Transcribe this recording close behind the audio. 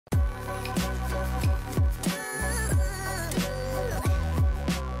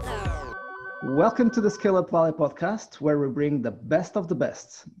Welcome to the Scale Up Valley podcast, where we bring the best of the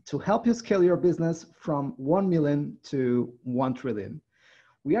best to help you scale your business from 1 million to 1 trillion.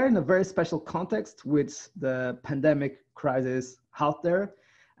 We are in a very special context with the pandemic crisis out there,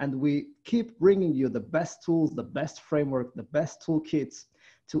 and we keep bringing you the best tools, the best framework, the best toolkits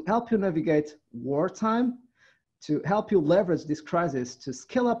to help you navigate wartime, to help you leverage this crisis to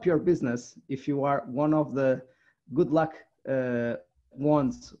scale up your business if you are one of the good luck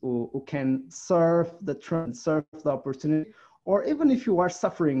ones who can serve the trend, serve the opportunity, or even if you are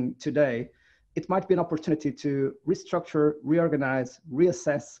suffering today, it might be an opportunity to restructure, reorganize,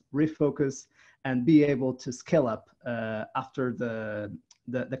 reassess, refocus, and be able to scale up after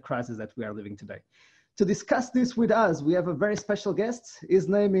the crisis that we are living today. To discuss this with us, we have a very special guest. His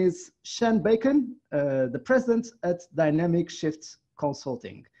name is Sean Bacon, the president at Dynamic Shift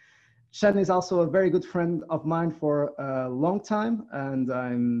Consulting. Sean is also a very good friend of mine for a long time, and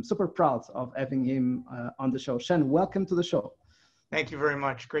I'm super proud of having him on the show. Sean, welcome to the show. Thank you very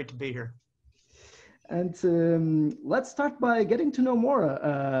much. Great to be here. And let's start by getting to know more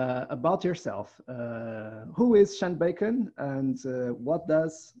about yourself. Who is Sean Bacon, and what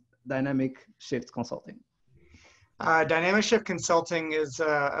does Dynamic Shift Consulting? Dynamic Shift Consulting is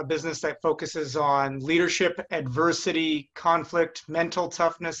a business that focuses on leadership, adversity, conflict, mental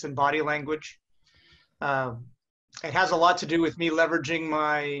toughness, and body language. It has a lot to do with me leveraging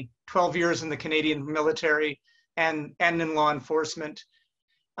my 12 years in the Canadian military and in law enforcement,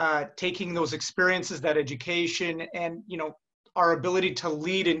 taking those experiences, that education, and our ability to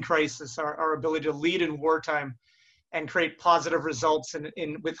lead in crisis, our ability to lead in wartime, and create positive results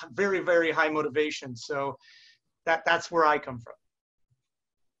with very, very high motivation. So that's where I come from.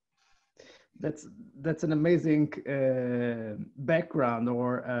 That's an amazing background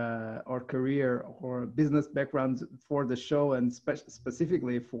or career or business background for the show, and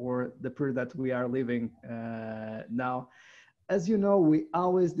specifically for the period that we are living now. As you know, we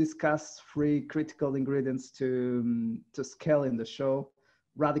always discuss 3 critical ingredients to scale in the show: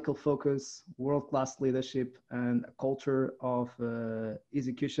 radical focus, world-class leadership, and a culture of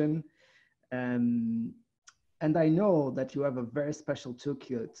execution. And I know that you have a very special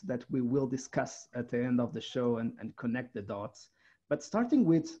toolkit that we will discuss at the end of the show and connect the dots. But starting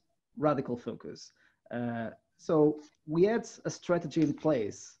with radical focus. So we had a strategy in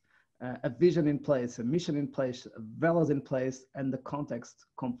place, a vision in place, a mission in place, values in place, and the context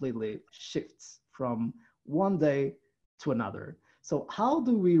completely shifts from one day to another. So how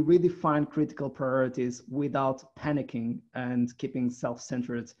do we redefine critical priorities without panicking and keeping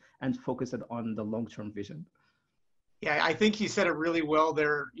self-centered and focused on the long-term vision? Yeah, I think you said it really well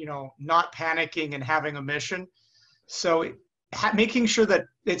there, not panicking and having a mission. So making sure that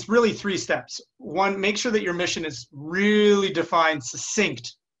it's really 3 steps. 1, make sure that your mission is really defined,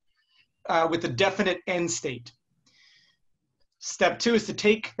 succinct, with a definite end state. Step 2 is to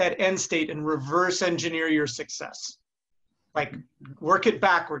take that end state and reverse engineer your success. Like work it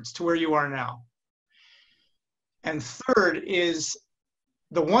backwards to where you are now. And 3rd is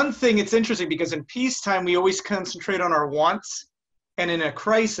the one thing. It's interesting because in peacetime, we always concentrate on our wants. And in a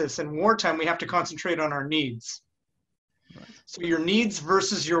crisis and wartime, we have to concentrate on our needs. Right. So your needs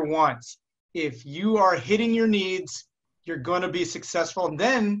versus your wants. If you are hitting your needs, you're going to be successful. And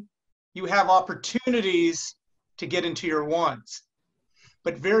then you have opportunities to get into your wants.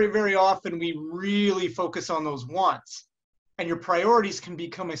 But very, very often we really focus on those wants. And your priorities can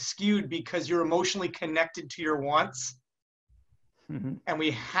become skewed because you're emotionally connected to your wants. Mm-hmm. And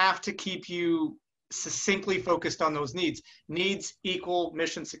we have to keep you succinctly focused on those needs. Needs equal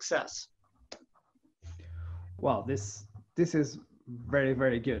mission success. Wow, this is very,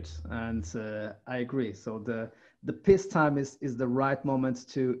 very good. And I agree. So the peacetime is the right moment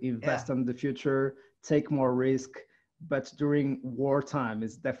to invest in the future, take more risk. But during wartime,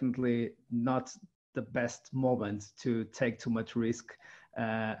 it's definitely not the best moment to take too much risk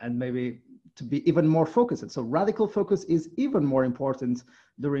and maybe to be even more focused. So radical focus is even more important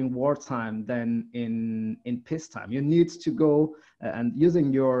during wartime than in peacetime. You need to go and,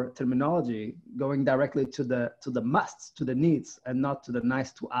 using your terminology, going directly to the musts, to the needs, and not to the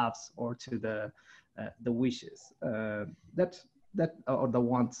nice to haves or to the wishes. That or the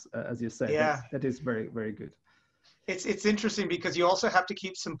wants, as you said. Yeah. That is very, very good. It's interesting because you also have to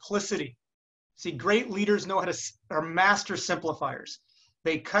keep simplicity. See, great leaders are master simplifiers.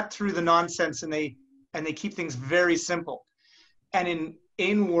 They cut through the nonsense and they keep things very simple. And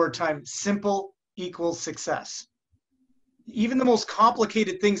in wartime, simple equals success. Even the most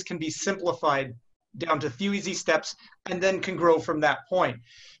complicated things can be simplified down to a few easy steps and then can grow from that point.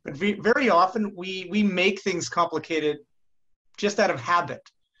 But very often we make things complicated just out of habit.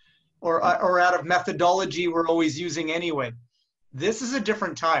 or out of methodology we're always using anyway. This is a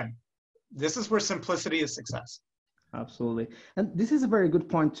different time. This is where simplicity is success. Absolutely. And this is a very good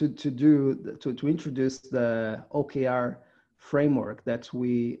point to introduce the OKR framework that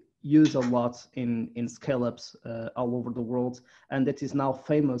we use a lot in scale-ups all over the world, and that is now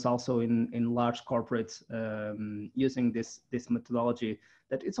famous also in large corporates using this methodology,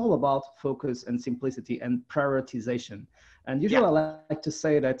 that it's all about focus and simplicity and prioritization. And usually I like to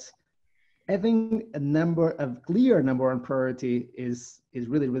say that having a clear number one priority is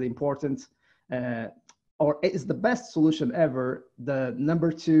really, really important. Or is the best solution ever. The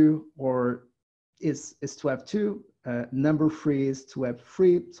number two is to have two. Number three is to have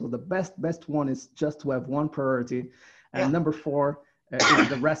three. So the best one is just to have one priority. And number four is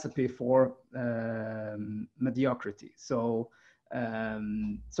the recipe for mediocrity. So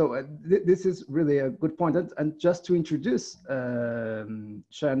this is really a good point. And just to introduce,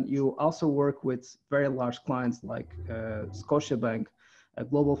 Sean, you also work with very large clients like Scotiabank, a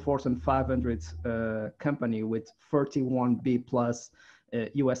global Fortune 500 company with 31 plus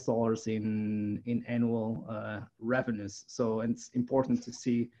US dollars in annual revenues. So it's important to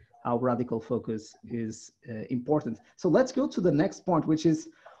see how radical focus is important. So let's go to the next point, which is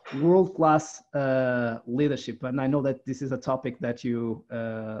world-class leadership. And I know that this is a topic that you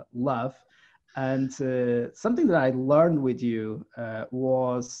love. And something that I learned with you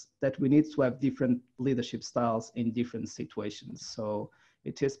was that we need to have different leadership styles in different situations. So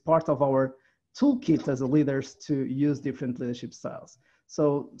it is part of our toolkit as leaders to use different leadership styles.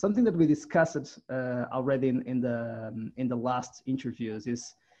 So something that we discussed already in the last interviews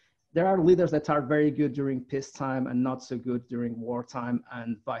is there are leaders that are very good during peacetime and not so good during wartime,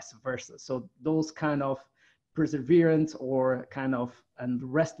 and vice versa. So those kind of perseverance or kind of and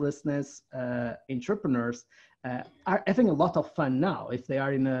restlessness entrepreneurs are having a lot of fun now if they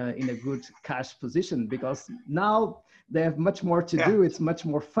are in a good cash position, because now they have much more to do. It's much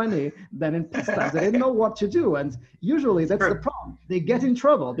more funny than in peacetime. They didn't know what to do, and usually that's the problem. They get in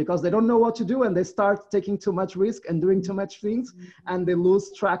trouble because they don't know what to do, and they start taking too much risk and doing too much things, and they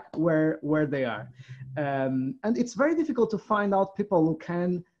lose track where they are. And it's very difficult to find out people who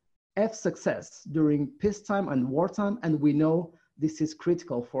can have success during peacetime and wartime, and we know this is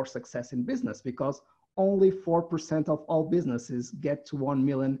critical for success in business because only 4% of all businesses get to 1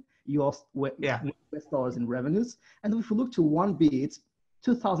 million US dollars in revenues. And if we look to 1B, it's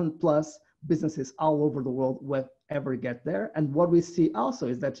 2,000 plus businesses all over the world will ever get there. And what we see also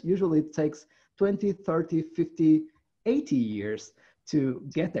is that usually it takes 20, 30, 50, 80 years to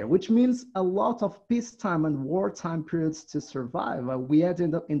get there, which means a lot of peacetime and wartime periods to survive. We had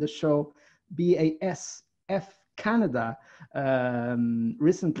in the show BASF Canada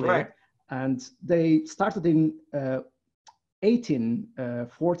recently, and they started in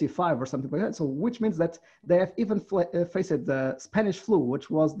 1845 or something like that. So which means that they have even faced the Spanish flu, which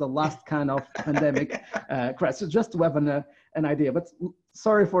was the last kind of pandemic crash. So just to have an idea, but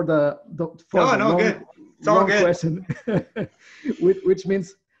sorry for the long question, which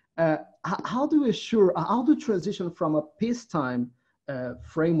means how do you transition from a peacetime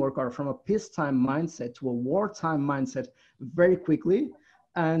framework or from a peacetime mindset to a wartime mindset very quickly?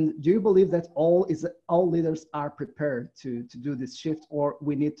 And do you believe that all leaders are prepared to do this shift, or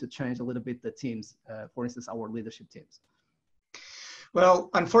we need to change a little bit the teams, for instance, our leadership teams? Well,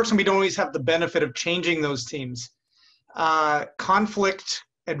 unfortunately, we don't always have the benefit of changing those teams. Conflict,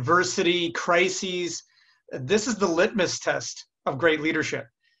 adversity, crises, this is the litmus test of great leadership.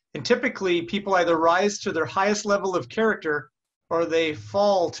 And typically, people either rise to their highest level of character, or they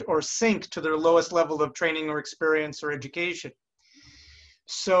fall or sink to their lowest level of training or experience or education.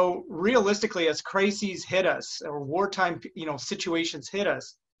 So realistically, as crises hit us or wartime, situations hit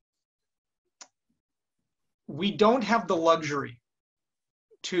us, we don't have the luxury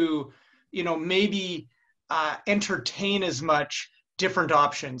to, maybe entertain as much different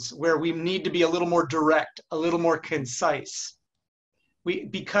options where we need to be a little more direct, a little more concise.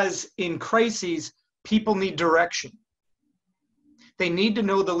 Because in crises, people need direction. They need to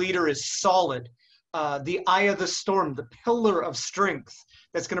know the leader is solid, the eye of the storm, the pillar of strength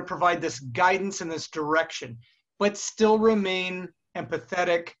that's going to provide this guidance and this direction, but still remain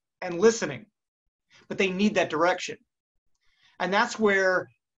empathetic and listening. But they need that direction. And that's where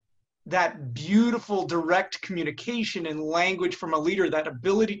that beautiful direct communication and language from a leader, that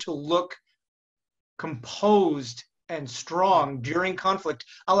ability to look composed and strong during conflict,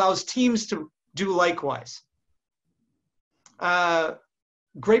 allows teams to do likewise.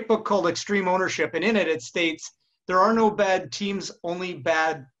 Great book called Extreme Ownership, and in it, it states, there are no bad teams, only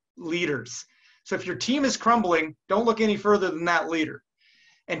bad leaders. So if your team is crumbling, don't look any further than that leader.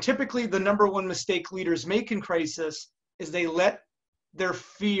 And typically the number one mistake leaders make in crisis is they let their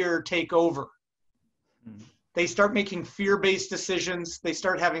fear take over. They start making fear-based decisions. They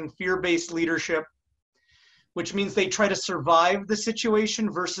start having fear-based leadership, which means they try to survive the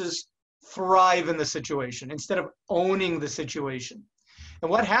situation versus thrive in the situation instead of owning the situation. And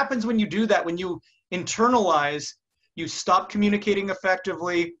what happens when you do that, when you internalize, you stop communicating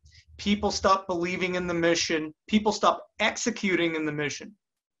effectively, people stop believing in the mission, people stop executing in the mission.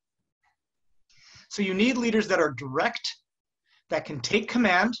 So you need leaders that are direct, that can take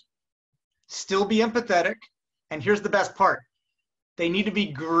command, still be empathetic, and here's the best part. They need to be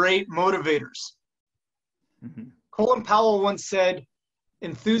great motivators. Mm-hmm. Colin Powell once said,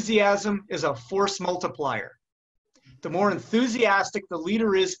 enthusiasm is a force multiplier. The more enthusiastic the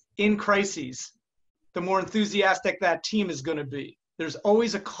leader is in crises, the more enthusiastic that team is going to be. There's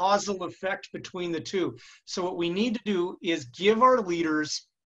always a causal effect between the two. So what we need to do is give our leaders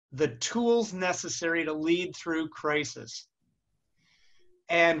the tools necessary to lead through crisis.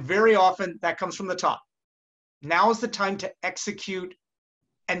 And very often that comes from the top. Now is the time to execute,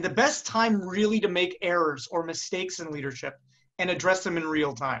 and the best time really to make errors or mistakes in leadership and address them in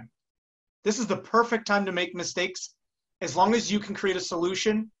real time. This is the perfect time to make mistakes as long as you can create a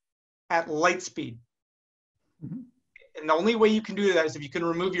solution at light speed. Mm-hmm. And the only way you can do that is if you can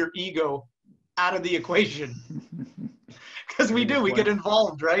remove your ego out of the equation. Because we get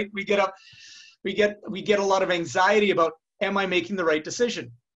involved, right? We get a lot of anxiety about, am I making the right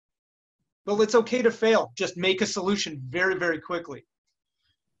decision? Well, it's okay to fail. Just make a solution very, very quickly.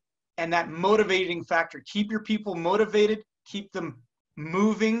 And that motivating factor, keep your people motivated, keep them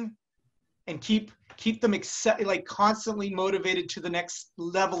moving, and keep them constantly motivated to the next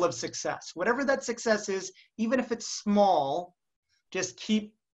level of success. Whatever that success is, even if it's small, just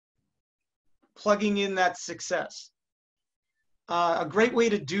keep plugging in that success. A great way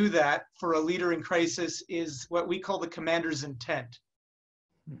to do that for a leader in crisis is what we call the commander's intent.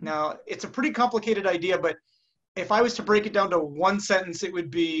 Mm-hmm. Now, it's a pretty complicated idea, but if I was to break it down to one sentence, it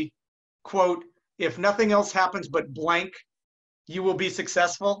would be, quote, if nothing else happens but blank, you will be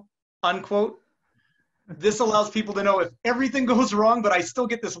successful, unquote. This allows people to know if everything goes wrong, but I still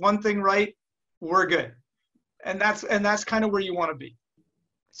get this one thing right, we're good. And that's kind of where you want to be.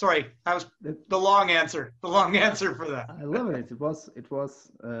 Sorry, that was the long answer for that. I love it. It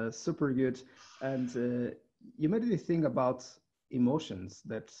was super good. And you made me think about emotions,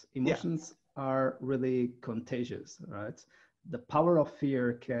 that emotions are really contagious, right? The power of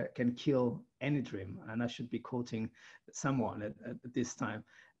fear can kill any dream. And I should be quoting someone at this time.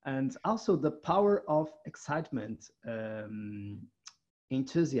 And also the power of excitement,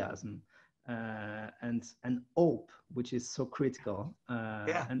 enthusiasm, and hope, which is so critical.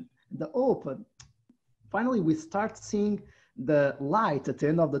 And the hope, finally we start seeing the light at the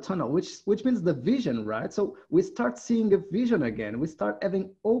end of the tunnel, which means the vision, right? So we start seeing a vision again, we start having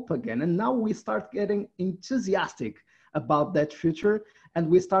hope again, and now we start getting enthusiastic about that future, and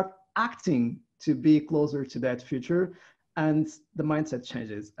we start acting to be closer to that future, and the mindset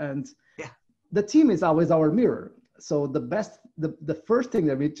changes. And the team is always our mirror. So the first thing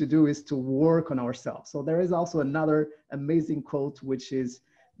that we need to do is to work on ourselves. So there is also another amazing quote, which is,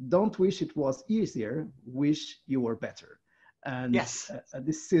 don't wish it was easier, wish you were better. And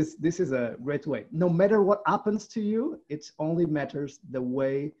this is a great way. No matter what happens to you, it only matters the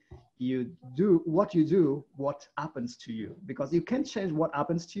way you do, what happens to you. Because you can't change what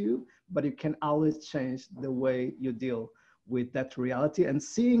happens to you, but you can always change the way you deal with that reality. And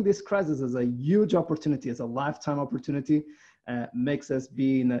seeing this crisis as a huge opportunity, as a lifetime opportunity, makes us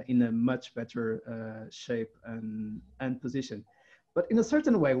be in a much better shape and position. But in a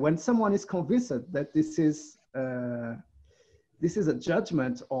certain way, when someone is convinced that this is a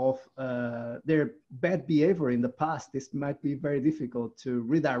judgment of their bad behavior in the past, this might be very difficult to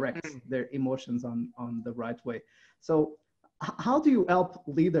redirect their emotions on the right way. So how do you help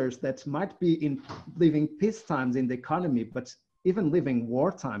leaders that might be living peace times in the economy, but even living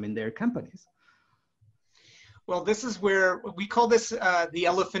wartime in their companies? Well, this is where we call this the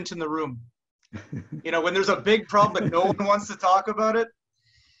elephant in the room. When there's a big problem, but no one wants to talk about it.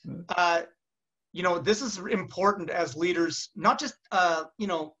 This is important as leaders, not just,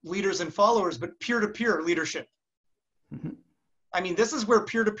 leaders and followers, but peer-to-peer leadership. Mm-hmm. I mean, this is where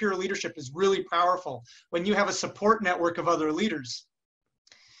peer-to-peer leadership is really powerful, when you have a support network of other leaders.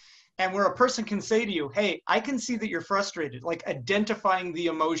 And where a person can say to you, hey, I can see that you're frustrated, like identifying the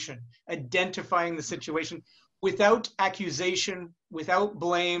emotion, identifying the situation without accusation, without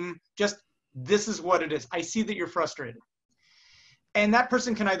blame, just this is what it is. I see that you're frustrated. And that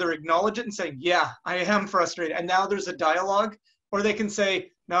person can either acknowledge it and say, yeah, I am frustrated, and now there's a dialogue, or they can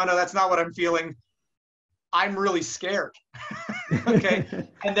say, no, that's not what I'm feeling. I'm really scared. Okay.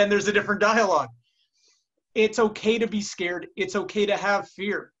 And then there's a different dialogue. It's okay to be scared. It's okay to have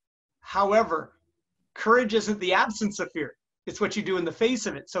fear. However, courage isn't the absence of fear. It's what you do in the face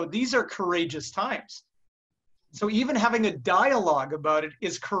of it. So these are courageous times. So even having a dialogue about it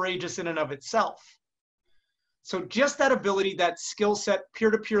is courageous in and of itself. So just that ability, that skill set,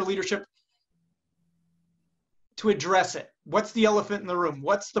 peer-to-peer leadership to address it. What's the elephant in the room?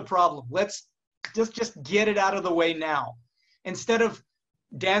 What's the problem? Let's just get it out of the way now. Instead of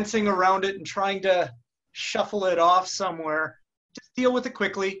dancing around it and trying to shuffle it off somewhere, just deal with it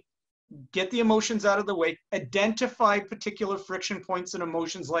quickly, get the emotions out of the way, identify particular friction points and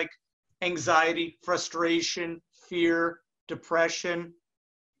emotions like anxiety, frustration, fear, depression,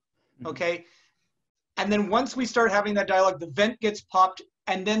 okay? And then once we start having that dialogue, the vent gets popped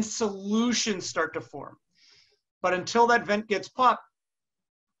and then solutions start to form. But until that vent gets popped,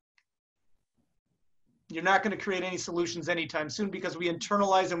 you're not going to create any solutions anytime soon because we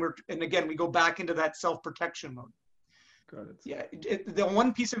internalize and again, we go back into that self-protection mode. Got it. Yeah, the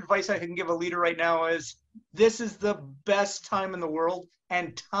one piece of advice I can give a leader right now is this is the best time in the world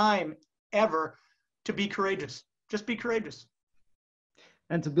and time ever to be courageous. Just be courageous.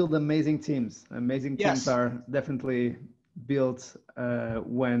 And to build amazing teams. Amazing teams are definitely built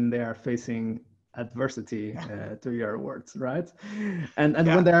when they are facing adversity, to your words, right? And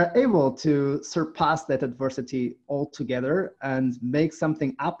when they are able to surpass that adversity altogether and make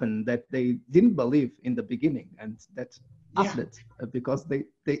something happen that they didn't believe in the beginning, and that happened because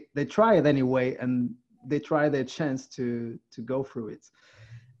they try it anyway, and they try their chance to go through it.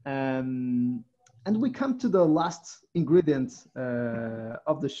 And we come to the last ingredient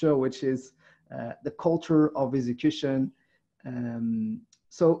of the show, which is the culture of execution.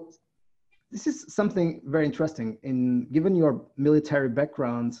 So this is something very interesting. Given your military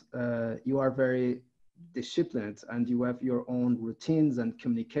background, you are very disciplined and you have your own routines, and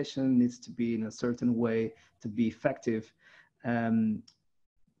communication needs to be in a certain way to be effective.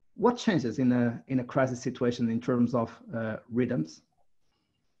 What changes in a crisis situation in terms of rhythms?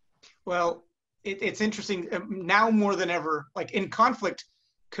 Well, it's interesting now more than ever. Like in conflict,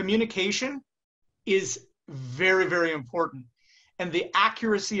 communication is very, very important. And the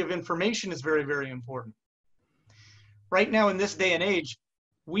accuracy of information is very, very important. Right now in this day and age,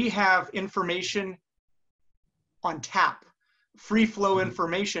 we have information on tap, free flow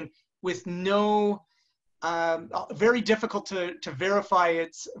information with no, very difficult to verify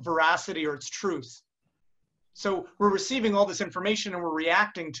its veracity or its truth. So we're receiving all this information and we're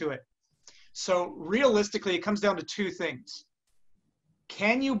reacting to it. So realistically, it comes down to two things.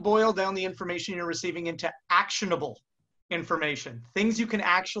 Can you boil down the information you're receiving into actionable information, things you can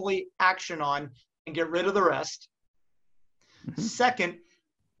actually action on and get rid of the rest? Second,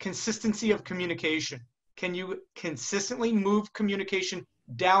 consistency of communication. Can you consistently move communication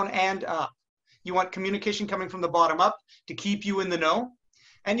down and up? You want communication coming from the bottom up to keep you in the know,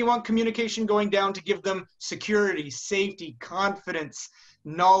 and you want communication going down to give them security, safety, confidence,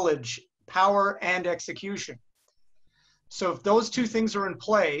 knowledge, power, and execution. So if those two things are in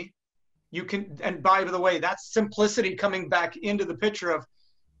play, you can, and by the way, that's simplicity coming back into the picture of,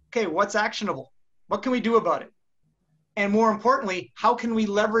 okay, what's actionable? What can we do about it? And more importantly, how can we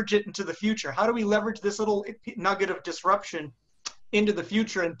leverage it into the future? How do we leverage this little nugget of disruption into the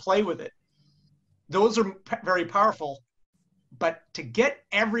future and play with it? Those are very powerful. But to get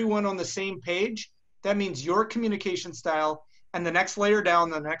everyone on the same page, that means your communication style and the next layer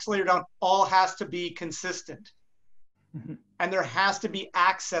down, all has to be consistent. And there has to be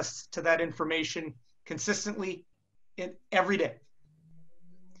access to that information consistently every day.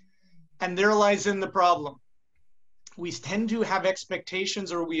 And there lies in the problem. We tend to have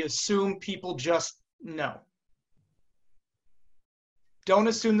expectations, or we assume people just know. Don't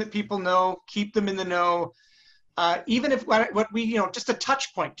assume that people know. Keep them in the know. Even if what we, just a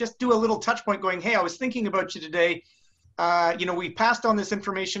touch point, just do a little touch point going, hey, I was thinking about you today. We passed on this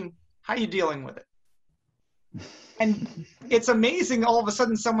information. How are you dealing with it? And it's amazing. All of a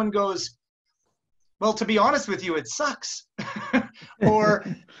sudden someone goes, well, to be honest with you, it sucks. Or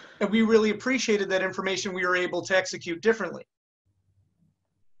we really appreciated that information. We were able to execute differently.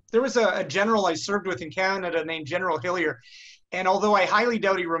 There was a general I served with in Canada named General Hillier. And although I highly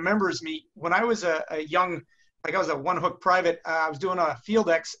doubt he remembers me, when I was a young, I was a one-hook private, I was doing a field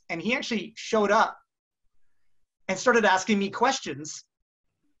X, and he actually showed up and started asking me questions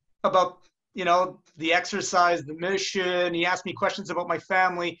about, the exercise, the mission. He asked me questions about my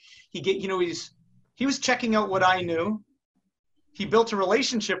family. He was checking out what I knew. He built a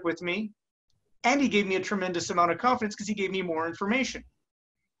relationship with me, and he gave me a tremendous amount of confidence because he gave me more information.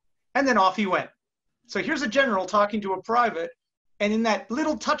 And then off he went. So here's a general talking to a private, and in that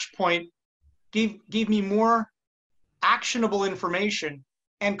little touch point gave me more actionable information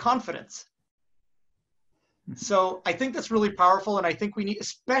and confidence. So I think that's really powerful, and I think we need,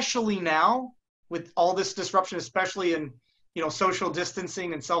 especially now with all this disruption, especially in social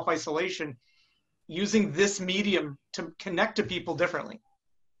distancing and self-isolation, using this medium to connect to people differently.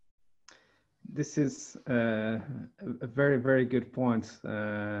 This is a very, very good point.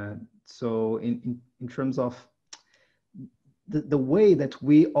 So in terms of the way that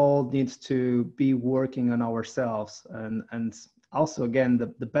we all need to be working on ourselves, and also again,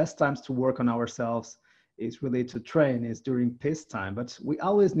 the best times to work on ourselves is really to train is during peacetime, but we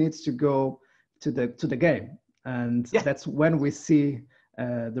always need to go to the game, and that's when we see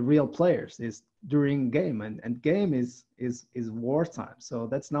the real players is during game, and game is wartime. So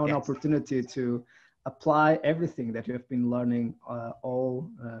that's now an opportunity to apply everything that you have been learning all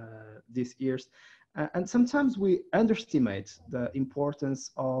these years. And sometimes we underestimate the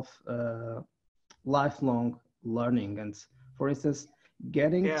importance of lifelong learning. And for instance,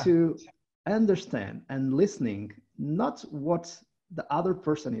 getting to understand and listening, not what the other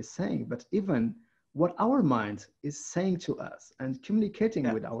person is saying, but even what our mind is saying to us, and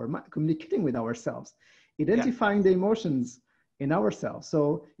communicating with communicating with ourselves, identifying the emotions in ourselves.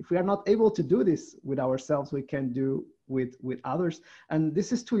 So if we are not able to do this with ourselves, we can do with others. And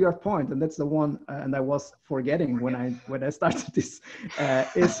this is to your point, and that's the one, and I was forgetting when I started this,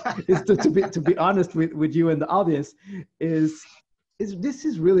 is to be honest with you and the audience, is this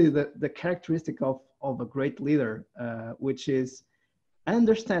is really the characteristic of a great leader, which is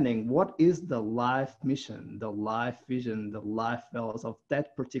understanding what is the life mission, the life vision, the life values of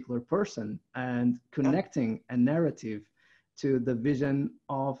that particular person, and connecting a narrative to the vision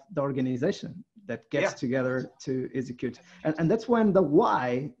of the organization that gets together to execute. And that's when the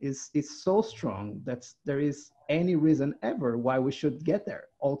why is so strong that there is any reason ever why we should get there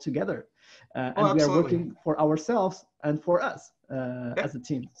all together. And we are working for ourselves and for us as a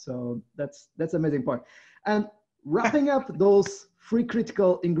team. So that's amazing point. And wrapping up those 3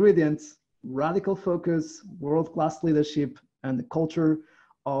 critical ingredients: radical focus, world-class leadership, and the culture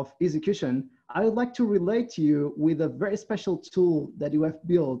of execution, I would like to relate to you with a very special tool that you have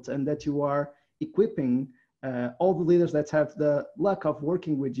built and that you are equipping all the leaders that have the luck of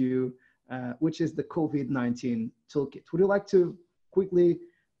working with you, which is the COVID-19 toolkit. Would you like to quickly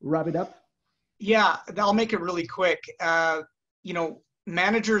wrap it up? Yeah, I'll make it really quick.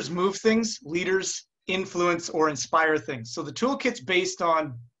 Managers move things, leaders influence or inspire things. So the toolkit's based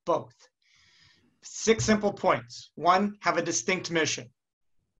on both. 6 simple points. 1, have a distinct mission.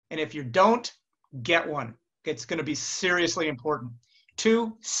 And if you don't, get one. It's going to be seriously important.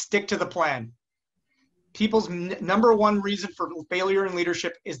 2, stick to the plan. People's number 1 reason for failure in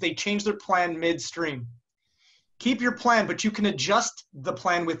leadership is they change their plan midstream. Keep your plan, but you can adjust the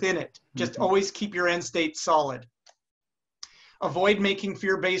plan within it. Just always keep your end state solid. Avoid making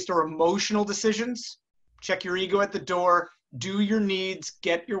fear-based or emotional decisions. Check your ego at the door. Do your needs.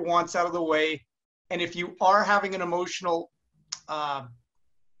 Get your wants out of the way. And if you are having an emotional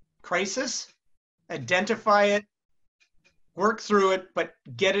crisis, identify it, work through it, but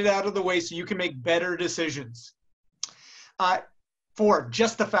get it out of the way so you can make better decisions. 4,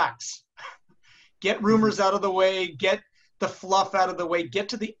 just the facts. Get rumors out of the way. Get the fluff out of the way. Get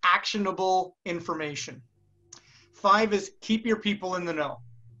to the actionable information. 5 is keep your people in the know.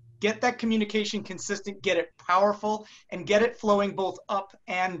 Get that communication consistent, get it powerful, and get it flowing both up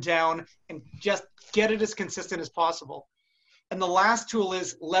and down, and just get it as consistent as possible. And the last tool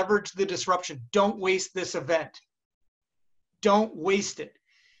is leverage the disruption. Don't waste this event. Don't waste it.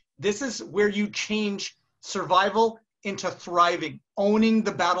 This is where you change survival into thriving, owning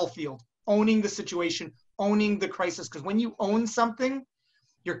the battlefield, owning the situation, owning the crisis. Because when you own something,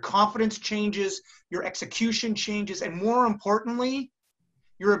 your confidence changes, your execution changes, and more importantly,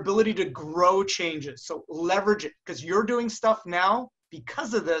 your ability to grow changes. So leverage it, because you're doing stuff now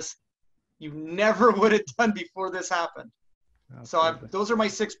because of this you never would have done before this happened. So those are my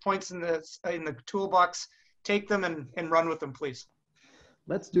 6 points in the toolbox. Take them and run with them, please.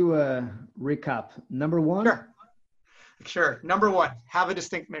 Let's do a recap. Number 1. Sure. Number 1, have a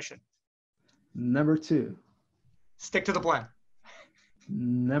distinct mission. Number 2, stick to the plan.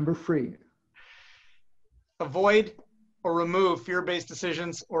 Number 3, avoid or remove fear-based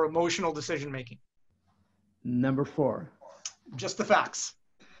decisions or emotional decision-making. Number 4, just the facts.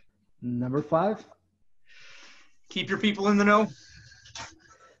 Number 5, keep your people in the know.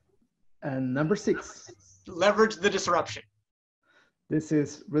 And number 6, leverage the disruption. This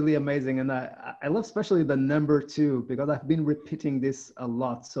is really amazing. And I love especially the number 2, because I've been repeating this a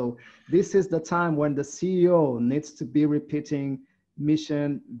lot. So this is the time when the CEO needs to be repeating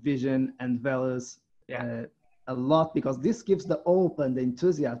mission, vision, and values a lot, because this gives the hope and the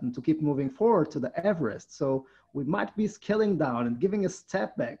enthusiasm to keep moving forward to the Everest. So we might be scaling down and giving a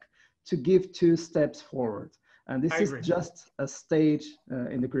step back to give 2 steps forward. And this is just a stage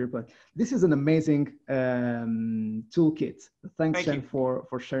in the career plan. This is an amazing toolkit. Thanks, Chen, for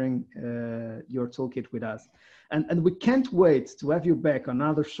sharing your toolkit with us. And we can't wait to have you back on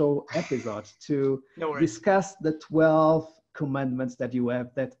another show episode to discuss the 12 commandments that you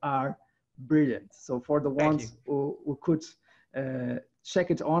have that are brilliant. So for the ones who could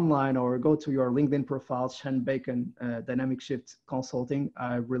check it online or go to your LinkedIn profile, Chen Bacon, Dynamic Shift Consulting,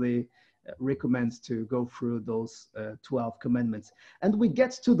 I really recommend to go through those 12 commandments. And we get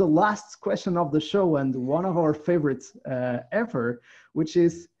to the last question of the show, and one of our favorites ever, which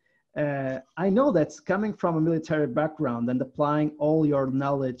is, I know that coming from a military background and applying all your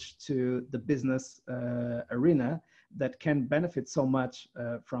knowledge to the business arena that can benefit so much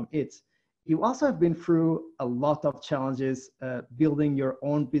from it, you also have been through a lot of challenges building your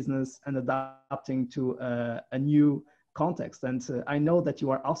own business and adapting to a new context. And I know that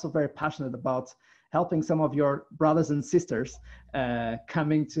you are also very passionate about helping some of your brothers and sisters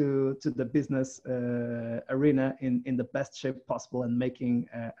coming to the business arena in the best shape possible and making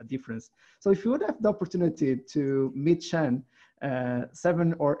a difference. So if you would have the opportunity to meet Chen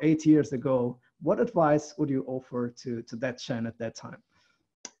 7 or 8 years ago, what advice would you offer to that Chen at that time?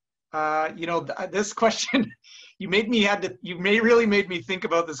 You know, this question, you really made me think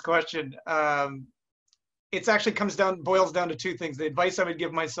about this question. It actually boils down to 2 things. The advice I would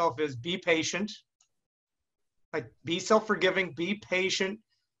give myself is be patient, like be self-forgiving, be patient.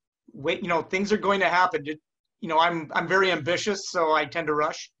 Wait, you know, things are going to happen. You know, I'm very ambitious, so I tend to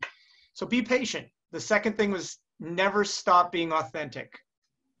rush. So be patient. The second thing was never stop being authentic,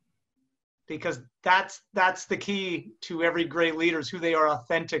 because that's the key to every great leader, is who they are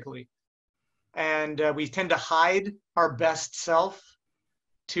authentically. And we tend to hide our best self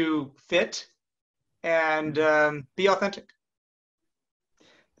to fit, and be authentic.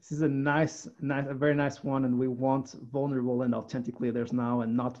 This is a very nice one, and we want vulnerable and authentic leaders now,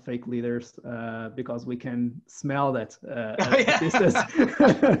 and not fake leaders, because we can smell that at distance.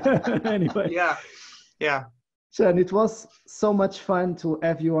 Anyway. Yeah. Chen, it was so much fun to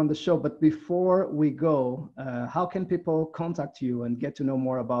have you on the show. But before we go, how can people contact you and get to know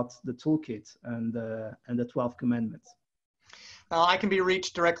more about the toolkit and the 12 commandments? I can be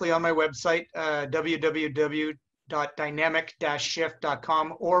reached directly on my website,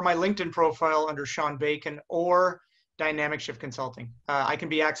 www.dynamic-shift.com, or my LinkedIn profile under Sean Bacon or Dynamic Shift Consulting. I can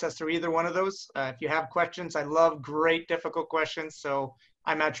be accessed through either one of those. If you have questions, I love great, difficult questions, so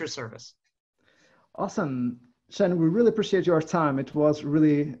I'm at your service. Awesome. Chen, we really appreciate your time. It was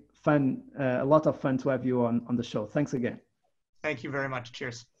really fun, a lot of fun to have you on the show. Thanks again. Thank you very much.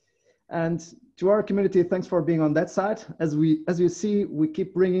 Cheers. And to our community, thanks for being on that side. As you see, we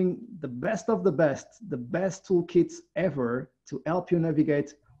keep bringing the best of the best toolkits ever to help you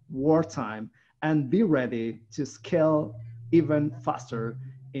navigate wartime and be ready to scale even faster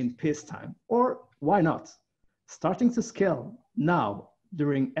in peacetime. Or why not? Starting to scale now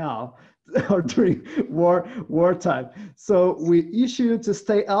during or during wartime. So we issue to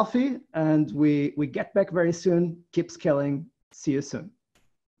stay healthy, and we get back very soon. Keep scaling. See you soon.